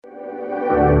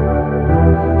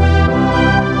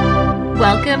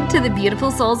Welcome to the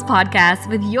Beautiful Souls podcast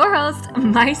with your host,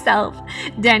 myself,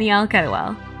 Danielle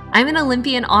Kettlewell. I'm an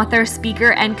Olympian author,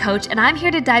 speaker, and coach, and I'm here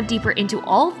to dive deeper into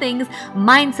all things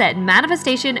mindset,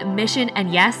 manifestation, mission,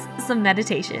 and yes, some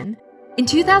meditation. In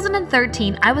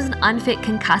 2013, I was an unfit,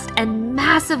 concussed, and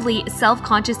massively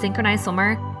self-conscious synchronized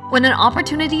swimmer when an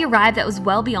opportunity arrived that was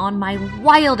well beyond my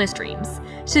wildest dreams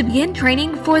to begin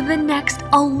training for the next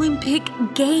Olympic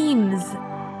Games.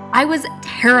 I was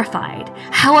terrified.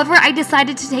 However, I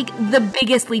decided to take the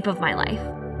biggest leap of my life.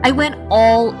 I went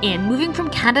all in, moving from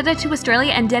Canada to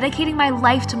Australia and dedicating my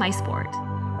life to my sport.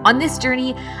 On this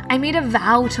journey, I made a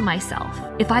vow to myself.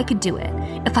 If I could do it,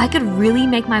 if I could really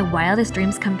make my wildest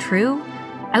dreams come true,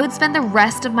 I would spend the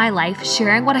rest of my life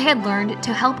sharing what I had learned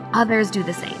to help others do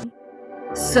the same.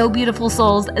 So beautiful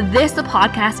souls, this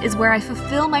podcast is where I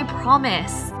fulfill my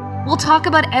promise. We'll talk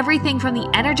about everything from the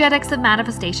energetics of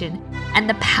manifestation and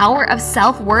the power of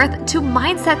self-worth to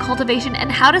mindset cultivation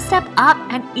and how to step up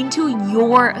and into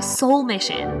your soul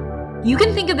mission. You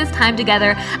can think of this time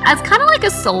together as kind of like a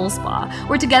soul spa,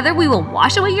 where together we will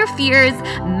wash away your fears,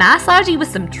 massage you with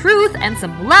some truth and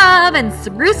some love, and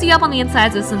spruce you up on the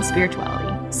insides with some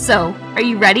spirituality. So, are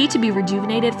you ready to be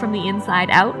rejuvenated from the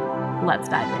inside out? Let's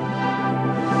dive in.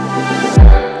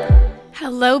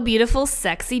 Hello, beautiful,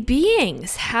 sexy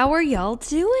beings. How are y'all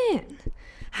doing?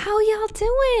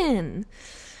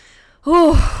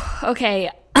 Oh, okay.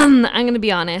 I'm going to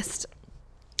be honest.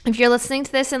 If you're listening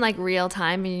to this in like real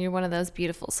time and you're one of those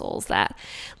beautiful souls that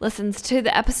listens to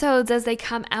the episodes as they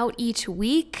come out each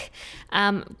week,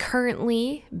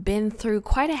 currently been through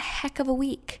quite a heck of a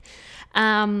week.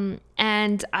 And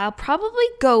I'll probably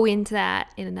go into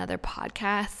that in another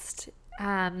podcast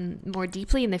more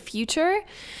deeply in the future,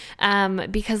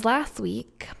 because last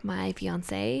week my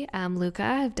fiance Luca,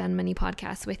 I've done many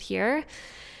podcasts with here,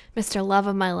 Mr. Love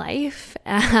of my life,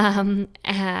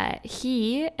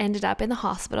 he ended up in the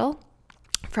hospital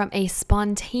from a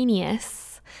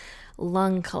spontaneous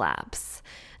lung collapse.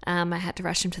 I had to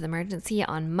rush him to the emergency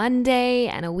on Monday,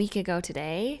 and a week ago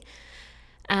today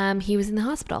he was in the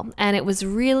hospital, and it was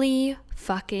really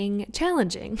fucking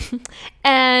challenging.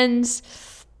 And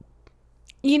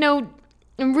you know,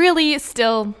 I'm really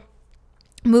still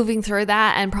moving through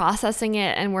that and processing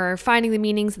it, and we're finding the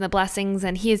meanings and the blessings,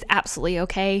 and he is absolutely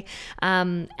okay,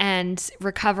 and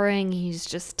recovering. He's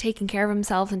just taking care of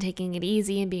himself and taking it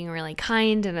easy and being really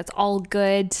kind, and it's all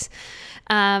good.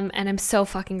 And I'm so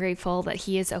fucking grateful that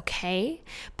he is okay.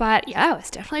 But yeah, it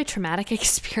was definitely a traumatic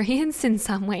experience in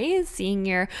some ways, seeing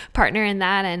your partner in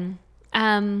that.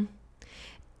 And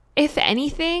if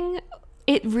anything,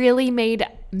 it really made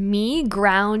me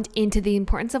ground into the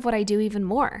importance of what I do even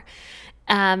more.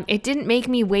 It didn't make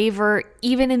me waver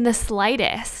even in the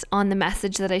slightest on the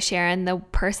message that I share and the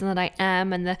person that I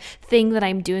am and the thing that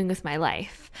I'm doing with my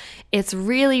life. It's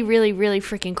really, really, really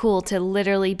freaking cool to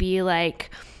literally be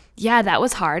like, yeah, that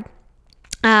was hard.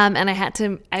 And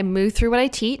I moved through what I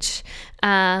teach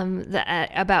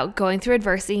about going through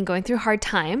adversity and going through hard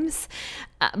times.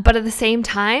 But at the same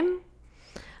time,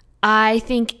 I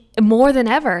think more than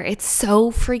ever, it's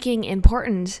so freaking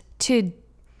important to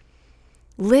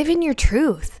live in your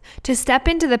truth, to step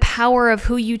into the power of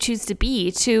who you choose to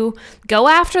be, to go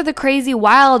after the crazy,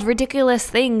 wild, ridiculous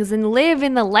things and live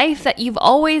in the life that you've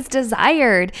always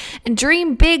desired, and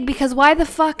dream big, because why the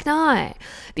fuck not?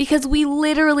 Because we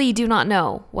literally do not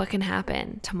know what can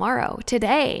happen tomorrow,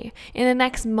 today, in the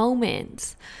next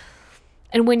moment.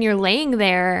 And when you're laying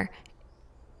there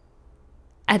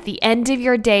at the end of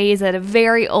your days at a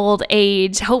very old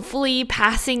age, hopefully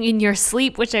passing in your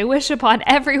sleep, which I wish upon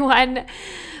everyone,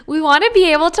 we want to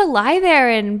be able to lie there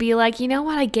and be like, you know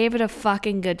what? I gave it a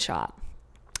fucking good shot.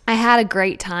 I had a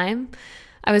great time.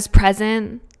 I was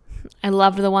present. I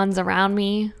loved the ones around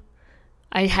me.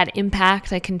 I had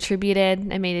impact. I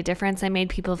contributed. I made a difference. I made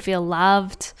people feel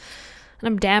loved. And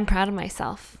I'm damn proud of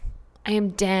myself. I am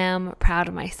damn proud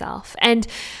of myself. And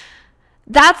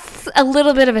that's a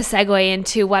little bit of a segue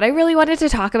into what I really wanted to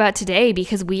talk about today,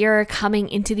 because we are coming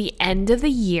into the end of the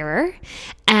year,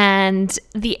 and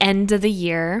the end of the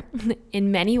year,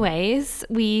 in many ways,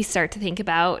 we start to think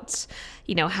about,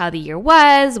 you know, how the year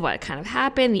was, what kind of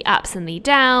happened, the ups and the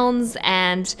downs,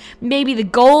 and maybe the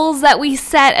goals that we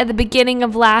set at the beginning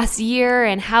of last year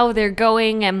and how they're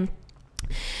going. And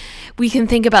we can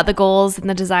think about the goals and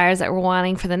the desires that we're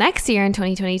wanting for the next year in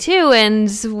 2022. And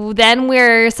then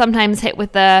we're sometimes hit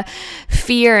with the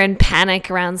fear and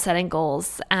panic around setting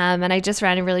goals. And I just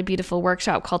ran a really beautiful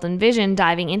workshop called Envision,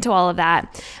 diving into all of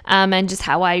that and just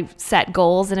how I set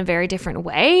goals in a very different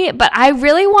way. But I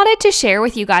really wanted to share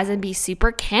with you guys and be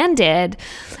super candid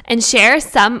and share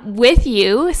with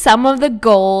you some of the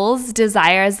goals,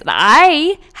 desires that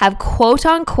I have quote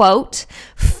unquote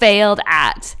failed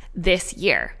at this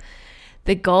year.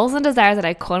 The goals and desires that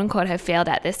I quote unquote have failed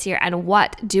at this year, and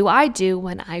what do I do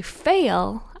when I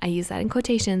fail? I use that in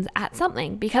quotations at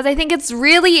something, because I think it's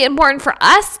really important for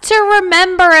us to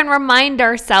remember and remind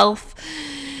ourselves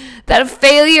that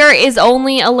failure is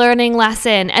only a learning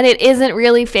lesson, and it isn't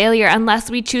really failure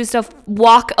unless we choose to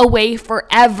walk away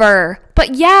forever.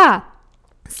 But yeah,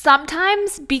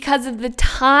 sometimes because of the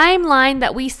timeline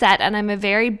that we set, and I'm a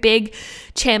very big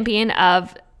champion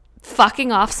of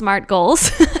fucking off smart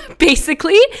goals,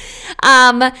 basically,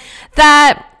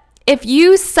 that if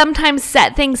you sometimes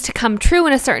set things to come true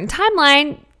in a certain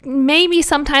timeline, maybe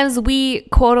sometimes we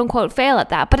quote unquote fail at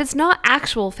that, but it's not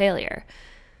actual failure.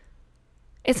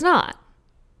 It's not.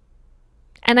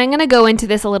 And I'm going to go into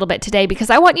this a little bit today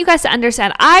because I want you guys to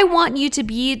understand. I want you to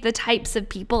be the types of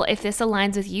people, if this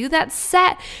aligns with you, that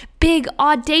set big,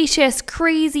 audacious,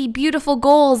 crazy, beautiful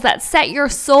goals that set your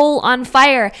soul on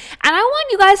fire. And I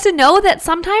want you guys to know that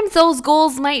sometimes those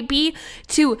goals might be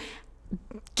to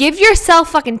give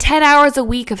yourself fucking 10 hours a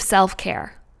week of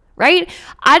self-care, right?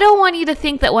 I don't want you to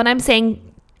think that when I'm saying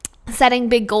setting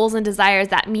big goals and desires,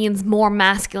 that means more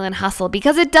masculine hustle,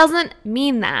 because it doesn't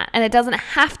mean that, and it doesn't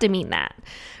have to mean that,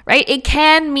 right? It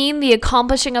can mean the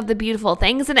accomplishing of the beautiful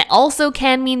things, and it also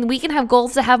can mean we can have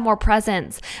goals to have more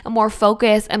presence and more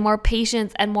focus and more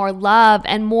patience and more love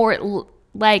and more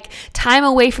like time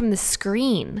away from the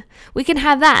screen. We can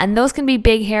have that, and those can be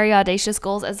big, hairy, audacious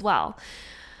goals as well.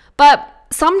 But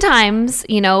sometimes,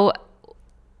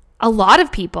 a lot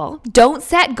of people don't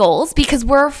set goals because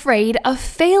we're afraid of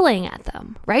failing at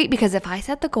them, right? Because if I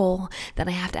set the goal, then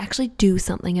I have to actually do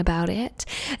something about it.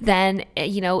 Then,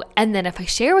 and then if I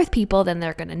share with people, then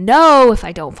they're going to know if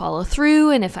I don't follow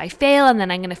through and if I fail, and then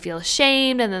I'm going to feel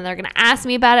ashamed, and then they're going to ask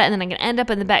me about it, and then I'm going to end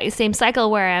up in the same cycle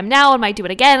where I am now and might do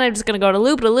it again. I'm just going to go to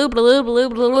loop.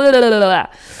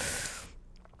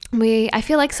 I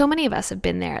feel like so many of us have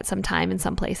been there at some time in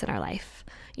some place in our life.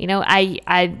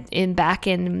 Back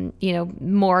in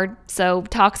more so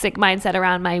toxic mindset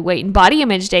around my weight and body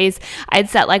image days, I'd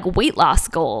set like weight loss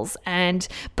goals.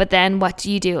 But then what do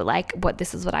you do?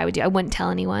 This is what I would do. I wouldn't tell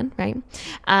anyone, right?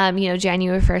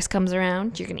 January 1st comes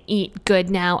around. You're going to eat good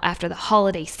now after the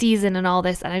holiday season and all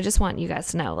this. And I just want you guys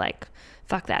to know,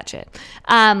 fuck that shit.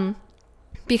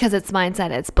 Because it's mindset,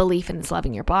 it's belief, and it's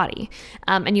loving your body.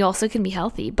 And you also can be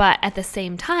healthy. But at the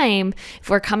same time, if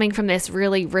we're coming from this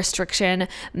really restriction,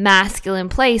 masculine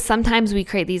place, sometimes we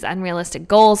create these unrealistic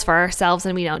goals for ourselves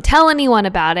and we don't tell anyone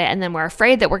about it. And then we're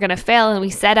afraid that we're going to fail, and we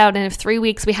set out, and if 3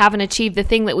 weeks we haven't achieved the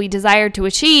thing that we desired to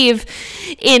achieve,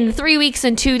 in 3 weeks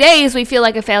and 2 days, we feel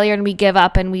like a failure and we give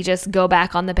up and we just go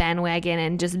back on the bandwagon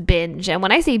and just binge. And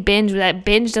when I say binge, that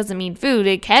binge doesn't mean food.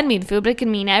 It can mean food, but it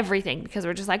can mean everything, because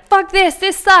we're just like, fuck this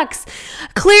sucks.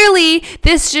 Clearly,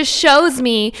 this just shows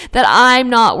me that I'm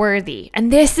not worthy.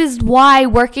 And this is why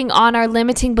working on our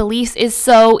limiting beliefs is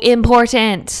so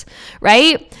important,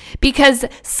 right? Because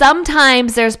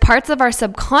sometimes there's parts of our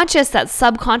subconscious that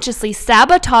subconsciously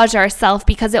sabotage ourselves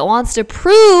because it wants to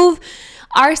prove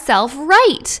ourselves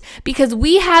right, because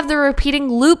we have the repeating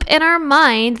loop in our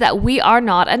mind that we are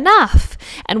not enough.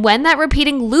 And when that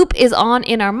repeating loop is on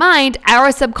in our mind,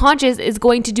 our subconscious is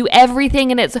going to do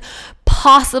everything in its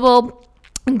possible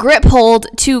grip hold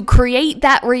to create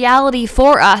that reality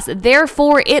for us.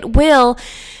 Therefore, it will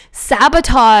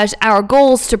sabotage our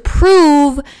goals to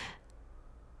prove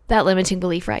that limiting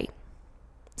belief right.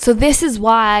 So this is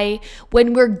why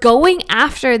when we're going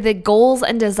after the goals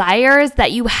and desires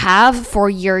that you have for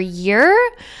your year,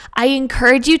 I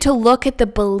encourage you to look at the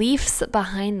beliefs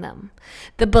behind them.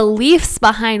 The beliefs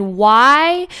behind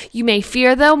why you may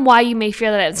fear them, why you may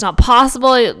fear that it's not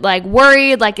possible, like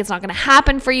worried, like it's not going to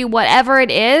happen for you, whatever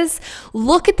it is.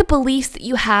 Look at the beliefs that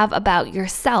you have about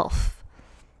yourself.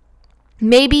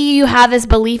 Maybe you have this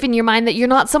belief in your mind that you're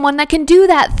not someone that can do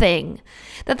that thing.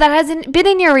 That hasn't been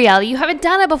in your reality. You haven't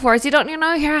done it before, so you don't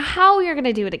know how you're going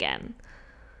to do it again.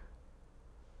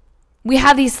 We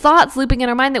have these thoughts looping in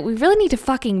our mind that we really need to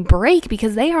fucking break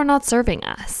because they are not serving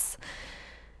us.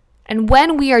 And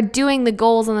when we are doing the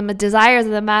goals and the desires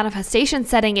of the manifestation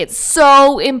setting, it's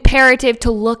so imperative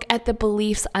to look at the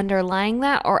beliefs underlying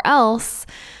that, or else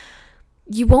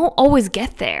you won't always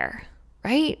get there,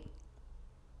 right?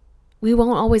 we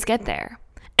won't always get there.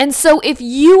 And so if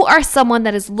you are someone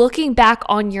that is looking back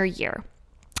on your year,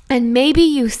 and maybe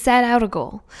you set out a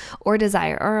goal or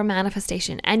desire or a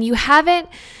manifestation and you haven't,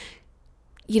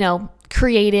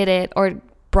 created it or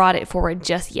brought it forward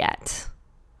just yet,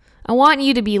 I want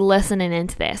you to be listening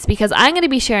into this, because I'm going to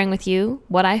be sharing with you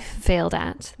what I failed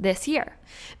at this year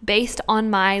based on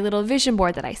my little vision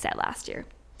board that I set last year.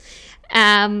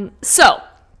 So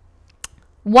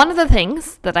one of the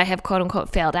things that I have quote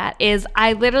unquote failed at is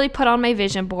I literally put on my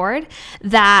vision board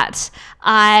that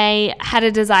I had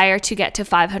a desire to get to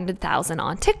 500,000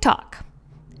 on TikTok.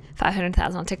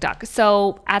 500,000 on TikTok.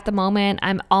 So at the moment,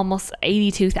 I'm almost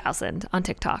 82,000 on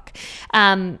TikTok.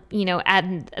 At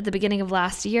the beginning of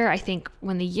last year, I think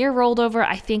when the year rolled over,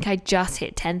 I think I just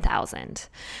hit 10,000.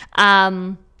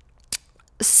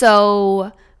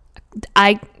 So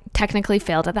I technically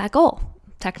failed at that goal.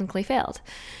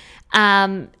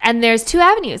 And there's two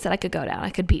avenues that I could go down.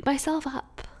 I could beat myself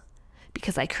up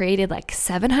because I created like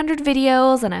 700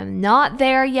 videos and I'm not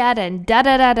there yet and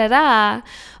da-da-da-da-da.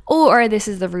 Or this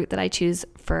is the route that I choose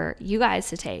for you guys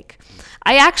to take.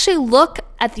 I actually look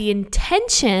at the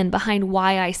intention behind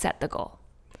why I set the goal.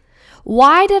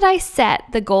 Why did I set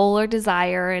the goal or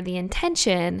desire or the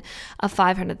intention of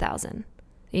 500,000?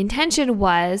 The intention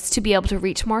was to be able to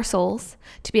reach more souls,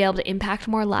 to be able to impact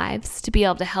more lives, to be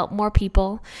able to help more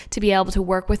people, to be able to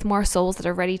work with more souls that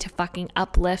are ready to fucking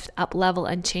uplift, up-level,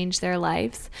 and change their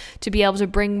lives, to be able to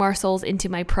bring more souls into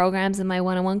my programs and my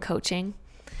one-on-one coaching.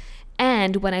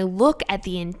 And when I look at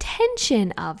the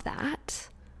intention of that,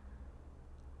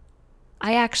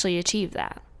 I actually achieved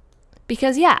that.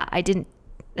 Because I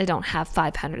don't have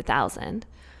 500,000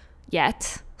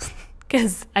 yet.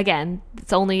 Because again,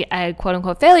 it's only a quote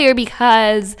unquote failure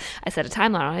because I set a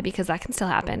timeline on it, because that can still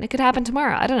happen. It could happen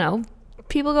tomorrow. I don't know.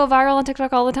 People go viral on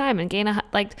TikTok all the time and gain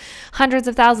hundreds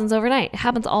of thousands overnight. It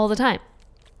happens all the time,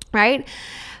 right?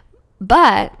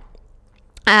 But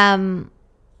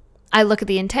I look at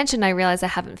the intention, I realize I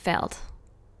haven't failed.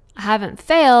 I haven't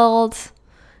failed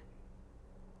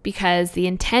because the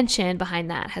intention behind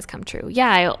that has come true.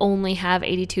 I only have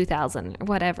 82,000 or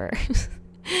whatever.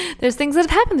 There's things that have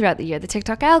happened throughout the year. The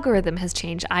TikTok algorithm has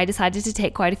changed. I decided to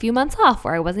take quite a few months off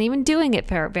where I wasn't even doing it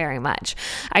very much.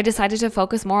 I decided to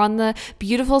focus more on the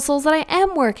beautiful souls that I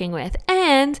am working with.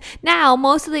 And now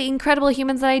most of the incredible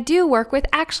humans that I do work with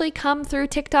actually come through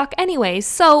TikTok anyways.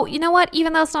 So you know what?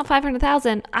 Even though it's not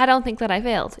 500,000, I don't think that I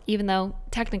failed. Even though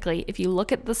technically, if you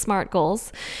look at the SMART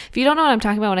goals, if you don't know what I'm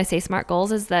talking about when I say SMART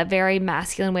goals, is the very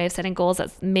masculine way of setting goals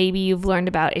that maybe you've learned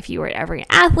about if you were ever an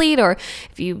athlete or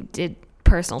if you did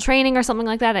personal training or something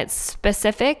like that. It's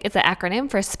specific. It's an acronym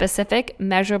for specific,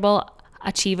 measurable,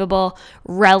 achievable,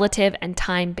 relative, and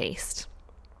time-based.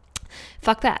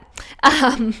 Fuck that.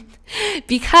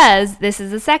 Because this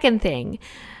is the second thing.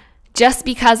 Just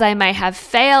because I might have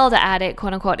failed at it,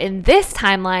 quote unquote, in this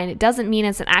timeline, it doesn't mean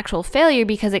it's an actual failure,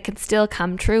 because it could still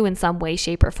come true in some way,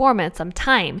 shape, or form at some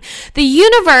time. The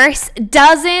universe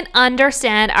doesn't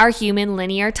understand our human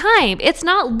linear time. It's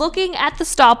not looking at the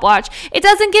stopwatch. It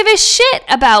doesn't give a shit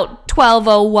about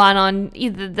 12:01 on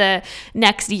either the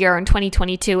next year in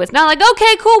 2022. It's not like,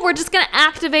 okay, cool, we're just going to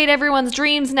activate everyone's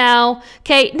dreams now.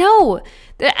 Okay, no.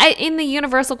 In the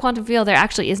universal quantum field, there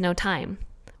actually is no time.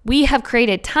 We have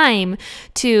created time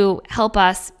to help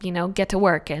us, get to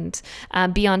work and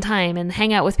be on time and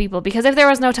hang out with people. Because if there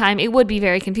was no time, it would be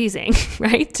very confusing,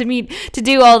 right? To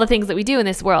do all the things that we do in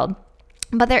this world.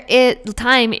 But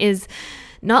time is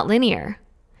not linear.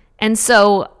 And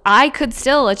so I could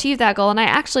still achieve that goal. And I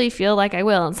actually feel like I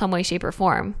will in some way, shape, or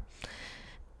form.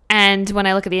 And when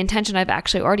I look at the intention, I've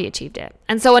actually already achieved it.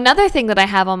 And so another thing that I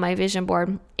have on my vision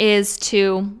board is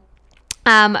to...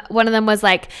 one of them was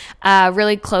like a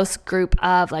really close group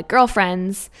of like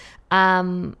girlfriends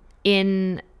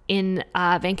in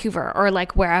Vancouver or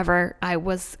like wherever I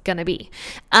was gonna be.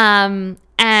 And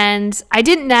I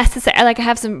didn't necessarily, I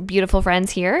have some beautiful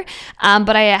friends here,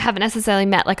 but I haven't necessarily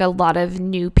met like a lot of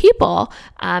new people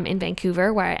in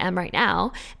Vancouver where I am right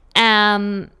now.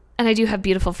 And I do have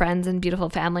beautiful friends and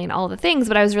beautiful family and all the things,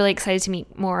 but I was really excited to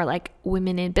meet more like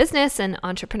women in business and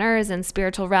entrepreneurs and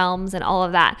spiritual realms and all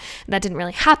of that. And that didn't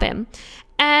really happen.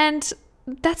 And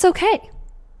that's okay.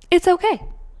 It's okay.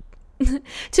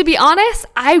 To be honest,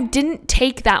 I didn't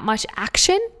take that much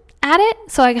action at it.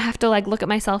 So I have to like look at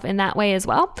myself in that way as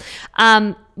well.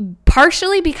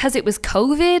 Partially because it was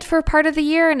COVID for part of the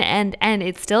year and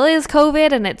it still is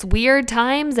COVID and it's weird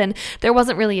times and there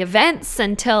wasn't really events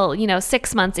until,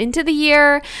 6 months into the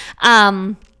year.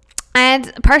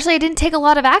 And partially I didn't take a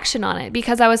lot of action on it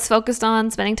because I was focused on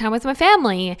spending time with my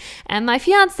family and my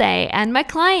fiance and my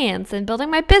clients and building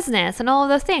my business and all of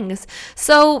those things.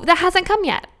 So that hasn't come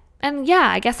yet. And yeah,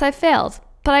 I guess I failed,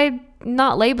 but I'm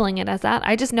not labeling it as that.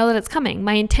 I just know that it's coming.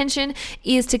 My intention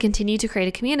is to continue to create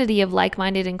a community of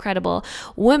like-minded, incredible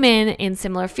women in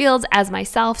similar fields as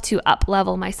myself, to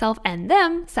up-level myself and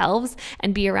themselves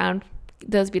and be around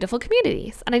those beautiful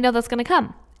communities. And I know that's going to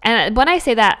come. And when I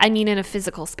say that, I mean in a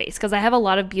physical space, because I have a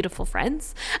lot of beautiful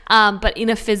friends, but in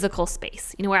a physical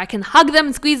space, where I can hug them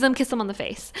and squeeze them, kiss them on the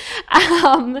face.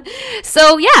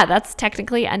 So yeah, that's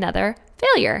technically another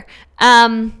failure.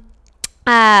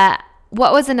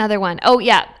 What was another one? Oh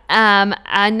yeah.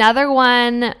 Another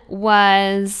one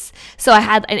was, so I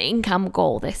had an income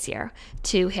goal this year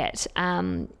to hit.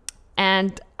 And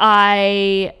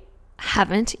I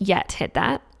haven't yet hit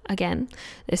that. Again,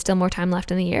 there's still more time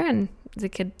left in the year and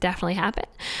it could definitely happen.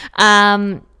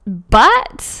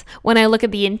 But when I look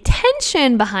at the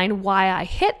intention behind why I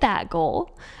hit that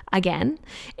goal, again,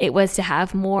 it was to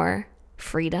have more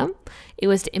freedom. It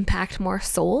was to impact more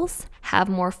souls, have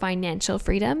more financial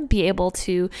freedom, be able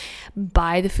to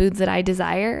buy the foods that I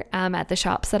desire at the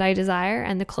shops that I desire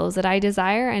and the clothes that I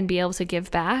desire, and be able to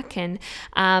give back, and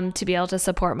to be able to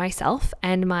support myself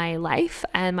and my life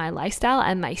and my lifestyle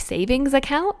and my savings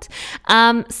account.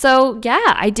 So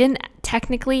yeah, I didn't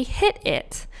technically hit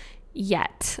it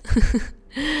yet.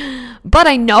 But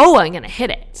I know I'm going to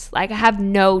hit it. Like, I have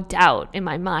no doubt in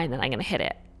my mind that I'm going to hit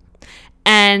it.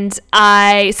 And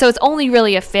so it's only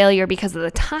really a failure because of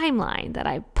the timeline that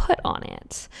I put on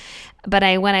it. But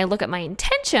when I look at my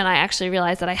intention, I actually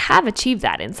realize that I have achieved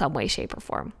that in some way, shape, or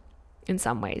form, in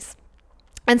some ways.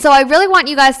 And so I really want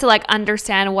you guys to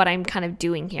understand what I'm kind of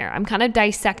doing here. I'm kind of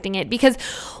dissecting it, because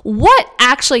what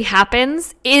actually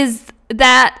happens is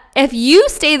that if you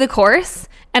stay the course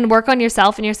and work on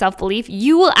yourself and your self-belief,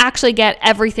 you will actually get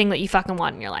everything that you fucking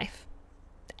want in your life.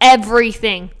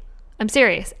 Everything. I'm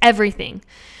serious. Everything.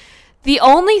 The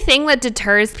only thing that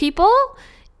deters people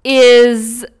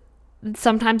is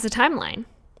sometimes the timeline.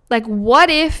 Like, what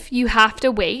if you have to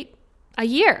wait a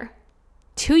year,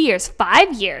 2 years,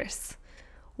 5 years?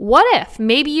 What if?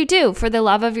 Maybe you do, for the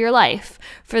love of your life,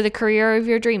 for the career of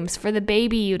your dreams, for the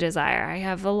baby you desire. I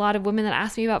have a lot of women that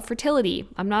ask me about fertility.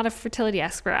 I'm not a fertility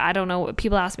expert. I don't know.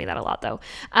 People ask me that a lot, though.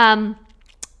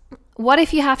 What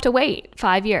if you have to wait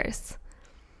 5 years?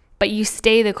 But you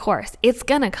stay the course? It's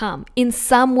going to come in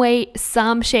some way,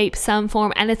 some shape, some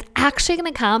form. And it's actually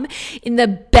going to come in the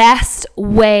best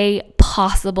way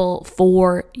possible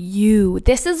for you.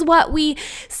 This is what we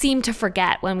seem to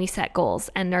forget when we set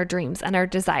goals and our dreams and our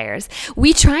desires.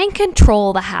 We try and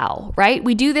control the how, right?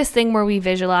 We do this thing where we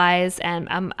visualize, and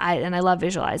I love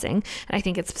visualizing, and I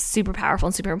think it's super powerful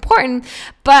and super important.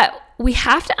 But we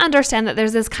have to understand that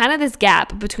there's this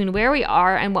gap between where we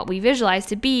are and what we visualize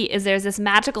to be. Is there's this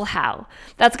magical how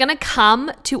that's going to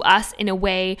come to us in a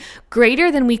way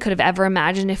greater than we could have ever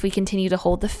imagined if we continue to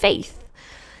hold the faith.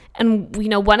 And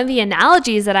one of the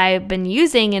analogies that I've been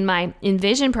using in my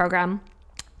Envision program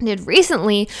did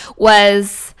recently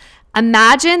was,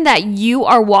 imagine that you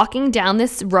are walking down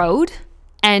this road,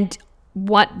 and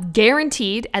what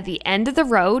guaranteed at the end of the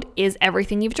road is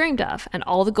everything you've dreamed of and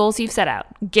all the goals you've set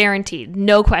out. Guaranteed.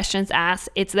 No questions asked.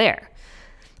 It's there.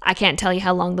 I can't tell you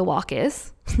how long the walk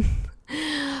is.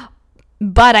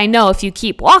 But I know if you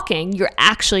keep walking, you're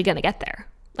actually going to get there.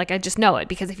 I just know it,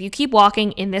 because if you keep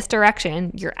walking in this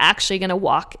direction, you're actually going to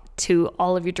walk to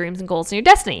all of your dreams and goals and your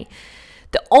destiny.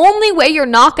 The only way you're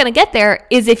not going to get there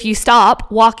is if you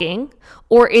stop walking,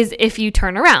 or is if you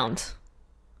turn around.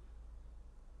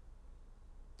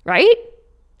 Right?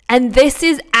 And this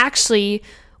is actually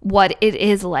what it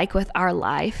is like with our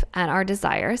life and our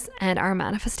desires and our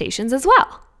manifestations as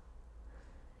well.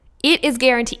 It is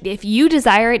guaranteed. If you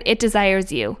desire it, it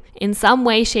desires you in some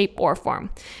way, shape, or form.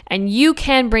 And you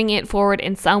can bring it forward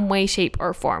in some way, shape,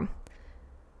 or form.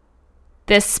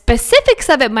 The specifics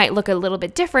of it might look a little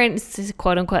bit different.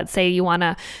 Quote unquote, say you want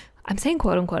to, I'm saying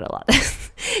quote unquote a lot.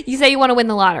 You say you want to win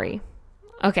the lottery.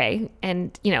 Okay.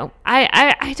 And,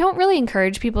 I don't really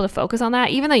encourage people to focus on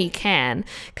that, even though you can,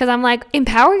 because I'm like,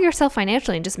 empower yourself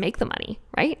financially and just make the money,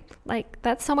 right?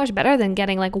 That's so much better than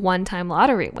getting one-time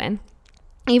lottery win.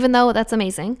 Even though that's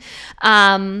amazing,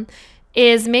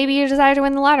 is maybe you desire to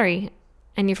win the lottery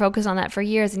and you focus on that for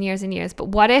years and years and years. But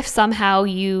what if somehow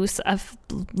a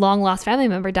long lost family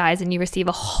member dies and you receive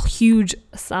a huge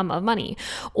sum of money,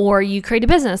 or you create a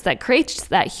business that creates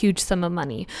that huge sum of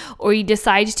money, or you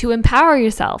decide to empower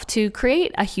yourself to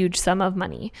create a huge sum of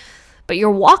money, but you're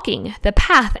walking the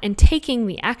path and taking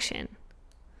the action.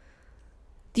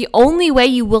 The only way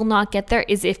you will not get there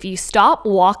is if you stop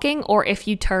walking or if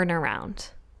you turn around.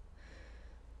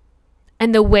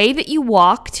 And the way that you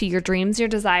walk to your dreams, your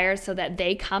desires, so that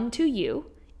they come to you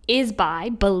is by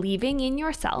believing in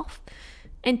yourself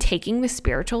and taking the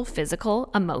spiritual,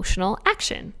 physical, emotional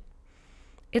action.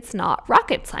 It's not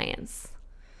rocket science.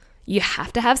 You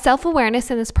have to have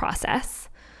self-awareness in this process,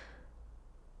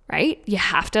 right? You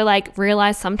have to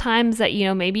realize sometimes that,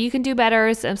 maybe you can do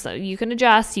better. So you can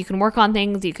adjust, you can work on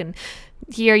things, you can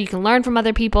learn from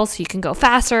other people so you can go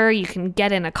faster. You can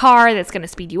get in a car that's going to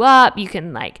speed you up. You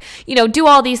can do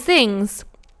all these things,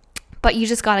 but you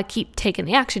just got to keep taking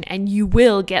the action and you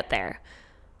will get there.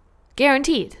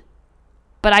 Guaranteed.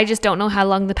 But I just don't know how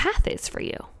long the path is for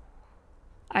you.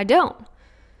 I don't.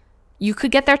 You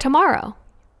could get there tomorrow,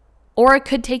 or it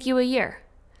could take you a year.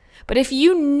 But if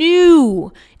you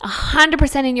knew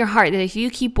 100% in your heart that if you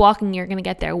keep walking, you're going to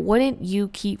get there, wouldn't you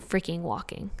keep freaking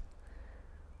walking?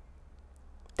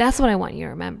 That's what I want you to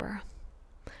remember.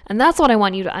 And that's what I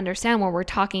want you to understand when we're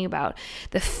talking about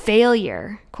the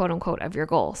failure, quote unquote, of your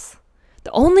goals.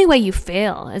 The only way you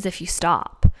fail is if you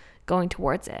stop going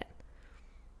towards it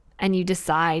and you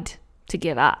decide to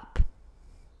give up.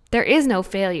 There is no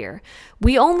failure.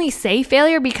 We only say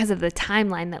failure because of the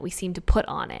timeline that we seem to put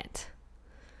on it.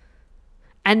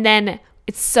 And then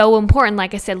it's so important,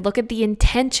 like I said, look at the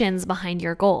intentions behind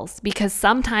your goals, because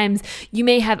sometimes you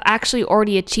may have actually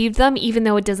already achieved them, even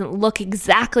though it doesn't look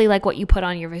exactly like what you put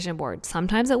on your vision board.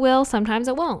 Sometimes it will, sometimes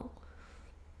it won't.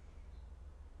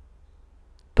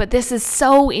 But this is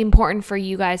so important for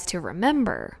you guys to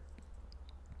remember.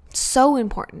 So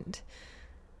important.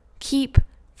 Keep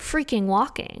freaking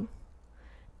walking.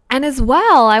 And as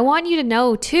well, I want you to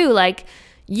know too,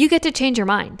 you get to change your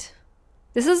mind.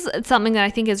 This is something that I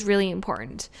think is really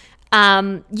important.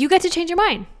 You get to change your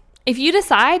mind. If you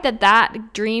decide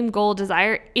that dream, goal,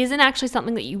 desire isn't actually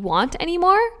something that you want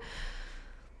anymore,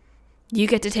 you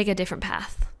get to take a different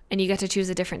path and you get to choose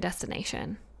a different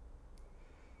destination.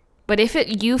 But if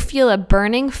you feel a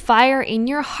burning fire in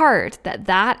your heart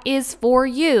that is for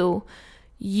you,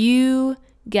 you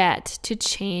get to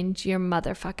change your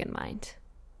motherfucking mind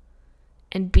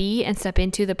and step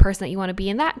into the person that you want to be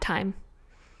in that time.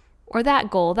 Or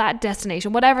that goal, that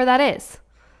destination, whatever that is.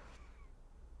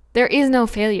 There is no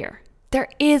failure. There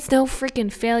is no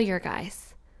freaking failure,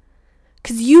 guys.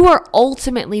 Because you are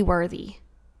ultimately worthy.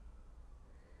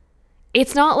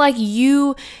 It's not like I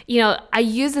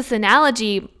use this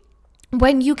analogy.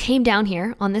 When you came down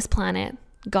here on this planet,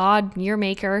 God, your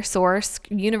maker, source,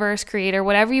 universe, creator,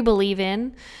 whatever you believe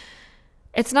in,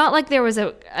 it's not like there was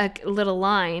a little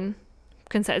line.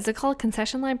 Is it called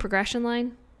concession line, progression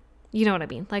line? You know what I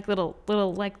mean? Little,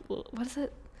 what is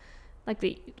it? Like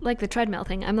the treadmill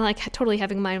thing. I'm totally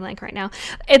having a mind blank right now.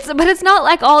 But it's not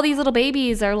like all these little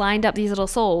babies are lined up, these little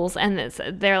souls, and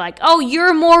they're like, oh,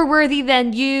 you're more worthy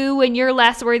than you, and you're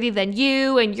less worthy than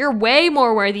you, and you're way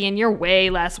more worthy, and you're way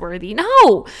less worthy.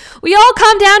 No, we all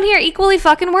come down here equally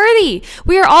fucking worthy.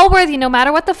 We are all worthy, no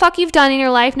matter what the fuck you've done in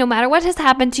your life, no matter what has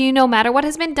happened to you, no matter what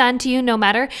has been done to you, no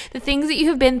matter the things that you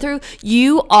have been through,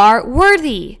 you are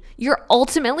worthy. You're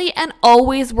ultimately and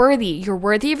always worthy. You're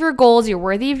worthy of your goals. You're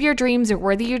worthy of your dreams. You're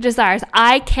worthy of your desires.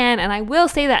 I can and I will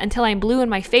say that until I'm blue in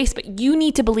my face, but you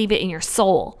need to believe it in your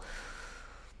soul.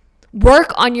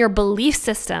 Work on your belief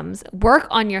systems. Work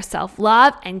on your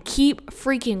self-love and keep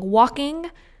freaking walking,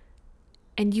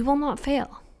 and you will not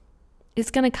fail.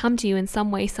 It's going to come to you in some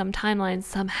way, some timeline,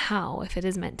 somehow, if it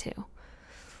is meant to.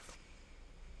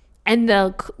 And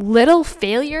the little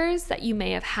failures that you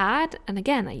may have had, and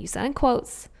again, I use that in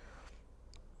quotes,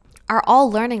 are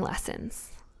all learning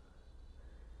lessons.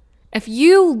 If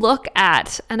you look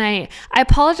at, and I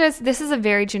apologize, this is a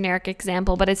very generic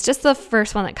example, but it's just the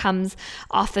first one that comes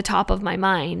off the top of my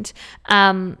mind.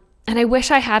 And I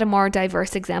wish I had a more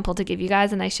diverse example to give you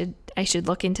guys, and I should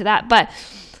look into that. But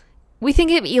we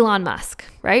think of Elon Musk,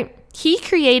 right? He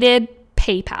created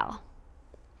PayPal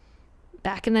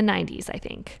back in the 90s, I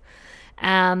think.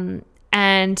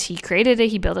 And he created it,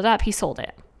 he built it up, he sold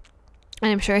it.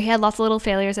 And I'm sure he had lots of little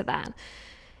failures at that.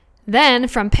 Then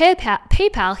from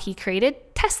PayPal, he created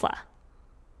Tesla.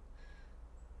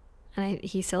 And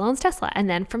he still owns Tesla. And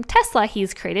then from Tesla,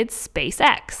 he's created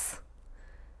SpaceX.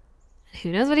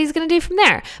 Who knows what he's going to do from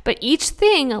there? But each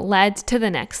thing led to the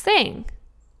next thing.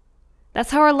 That's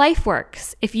how our life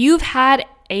works. If you've had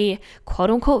a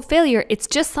quote unquote failure, it's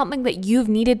just something that you've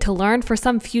needed to learn for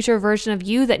some future version of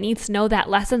you that needs to know that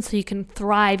lesson so you can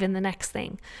thrive in the next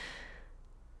thing.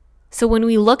 So when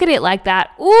we look at it like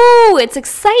that, ooh, it's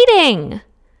exciting.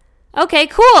 Okay,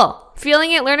 cool.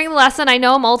 feeling it, learning the lesson. I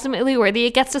know I'm ultimately worthy.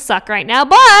 It gets to suck right now,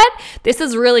 but this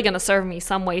is really going to serve me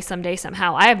some way, someday,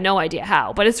 somehow. I have no idea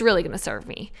how, but it's really going to serve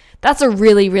me. That's a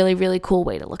really, really, really cool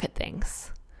way to look at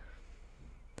things.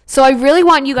 So I really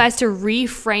want you guys to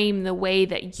reframe the way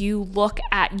that you look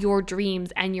at your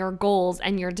dreams and your goals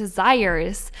and your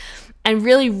desires, and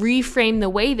really reframe the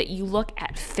way that you look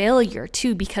at failure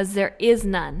too, because there is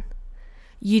none.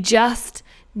 You just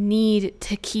need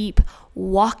to keep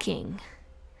walking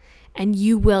and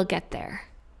you will get there.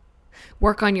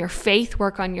 Work on your faith,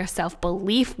 work on your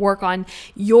self-belief, work on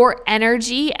your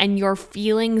energy and your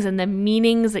feelings and the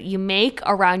meanings that you make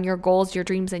around your goals, your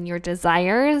dreams, and your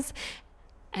desires,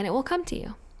 and it will come to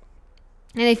you.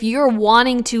 And if you're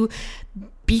wanting to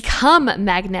become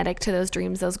magnetic to those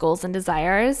dreams, those goals, and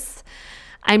desires,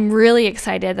 I'm really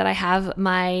excited that I have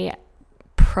my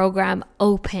program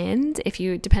opened,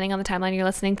 depending on the timeline you're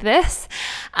listening to this,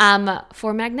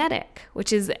 for Magnetic,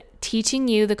 which is teaching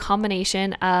you the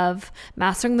combination of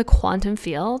mastering the quantum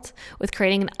field with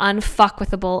creating an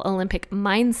unfuckwithable Olympic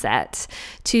mindset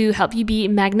to help you be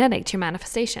magnetic to your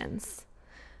manifestations.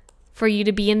 For you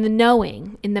to be in the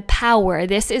knowing, in the power.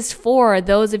 This is for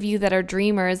those of you that are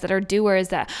dreamers, that are doers,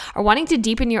 that are wanting to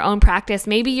deepen your own practice.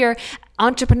 Maybe you're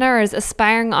entrepreneurs,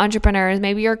 aspiring entrepreneurs.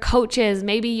 Maybe you're coaches.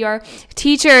 Maybe you're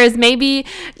teachers. Maybe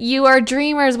you are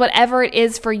dreamers, whatever it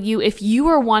is for you. If you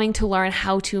are wanting to learn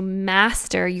how to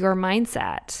master your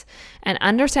mindset and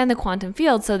understand the quantum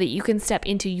field so that you can step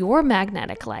into your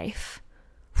magnetic life,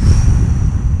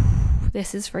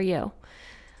 this is for you.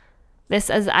 This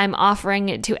is, I'm offering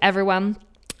it to everyone.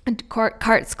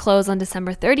 Carts close on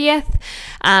December 30th,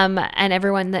 and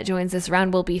everyone that joins this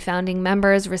round will be founding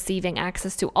members, receiving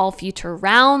access to all future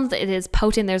rounds. It is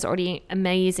potent. There's already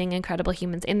amazing, incredible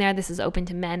humans in there. This is open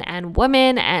to men and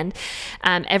women and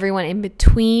everyone in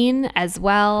between as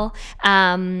well.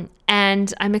 And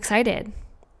I'm excited.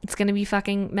 It's going to be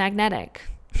fucking magnetic.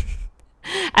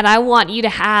 And I want you to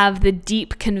have the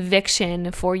deep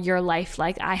conviction for your life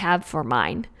like I have for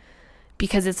mine.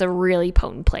 Because it's a really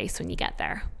potent place when you get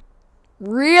there.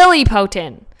 Really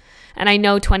potent. And I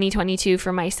know 2022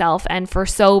 for myself and for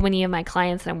so many of my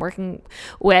clients that I'm working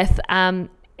with,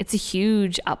 it's a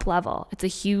huge up level. It's a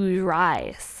huge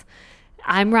rise.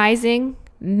 I'm rising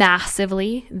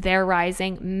massively. They're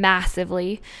rising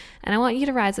massively. And I want you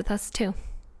to rise with us too.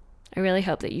 I really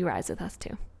hope that you rise with us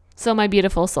too. So my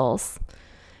beautiful souls,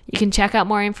 you can check out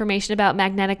more information about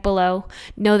Magnetic below.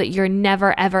 Know that you're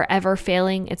never, ever, ever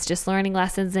failing. It's just learning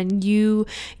lessons, and you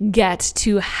get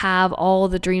to have all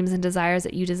the dreams and desires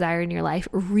that you desire in your life.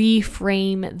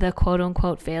 Reframe the quote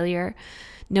unquote failure.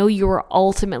 Know you are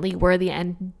ultimately worthy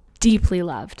and deeply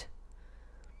loved,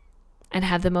 and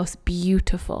have the most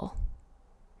beautiful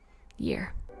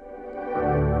year.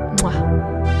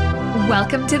 Mwah.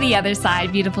 Welcome to the other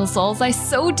side, beautiful souls. I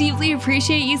so deeply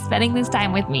appreciate you spending this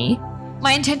time with me.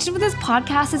 My intention with this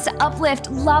podcast is to uplift,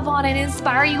 love on, and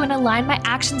inspire you and align my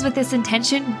actions with this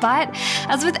intention. But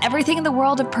as with everything in the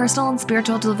world of personal and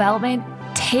spiritual development,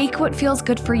 take what feels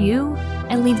good for you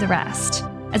and leave the rest.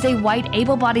 As a white,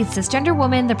 able-bodied, cisgender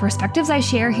woman, the perspectives I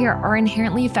share here are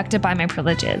inherently affected by my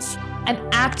privileges. I'm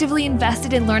actively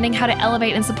invested in learning how to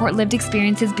elevate and support lived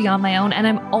experiences beyond my own, and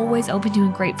I'm always open to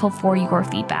and grateful for your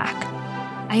feedback.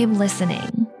 I am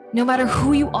listening. No matter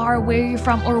who you are, where you're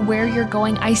from, or where you're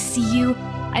going, I see you,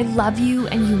 I love you,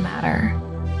 and you matter.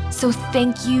 So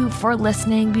thank you for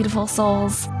listening, beautiful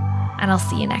souls, and I'll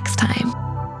see you next time.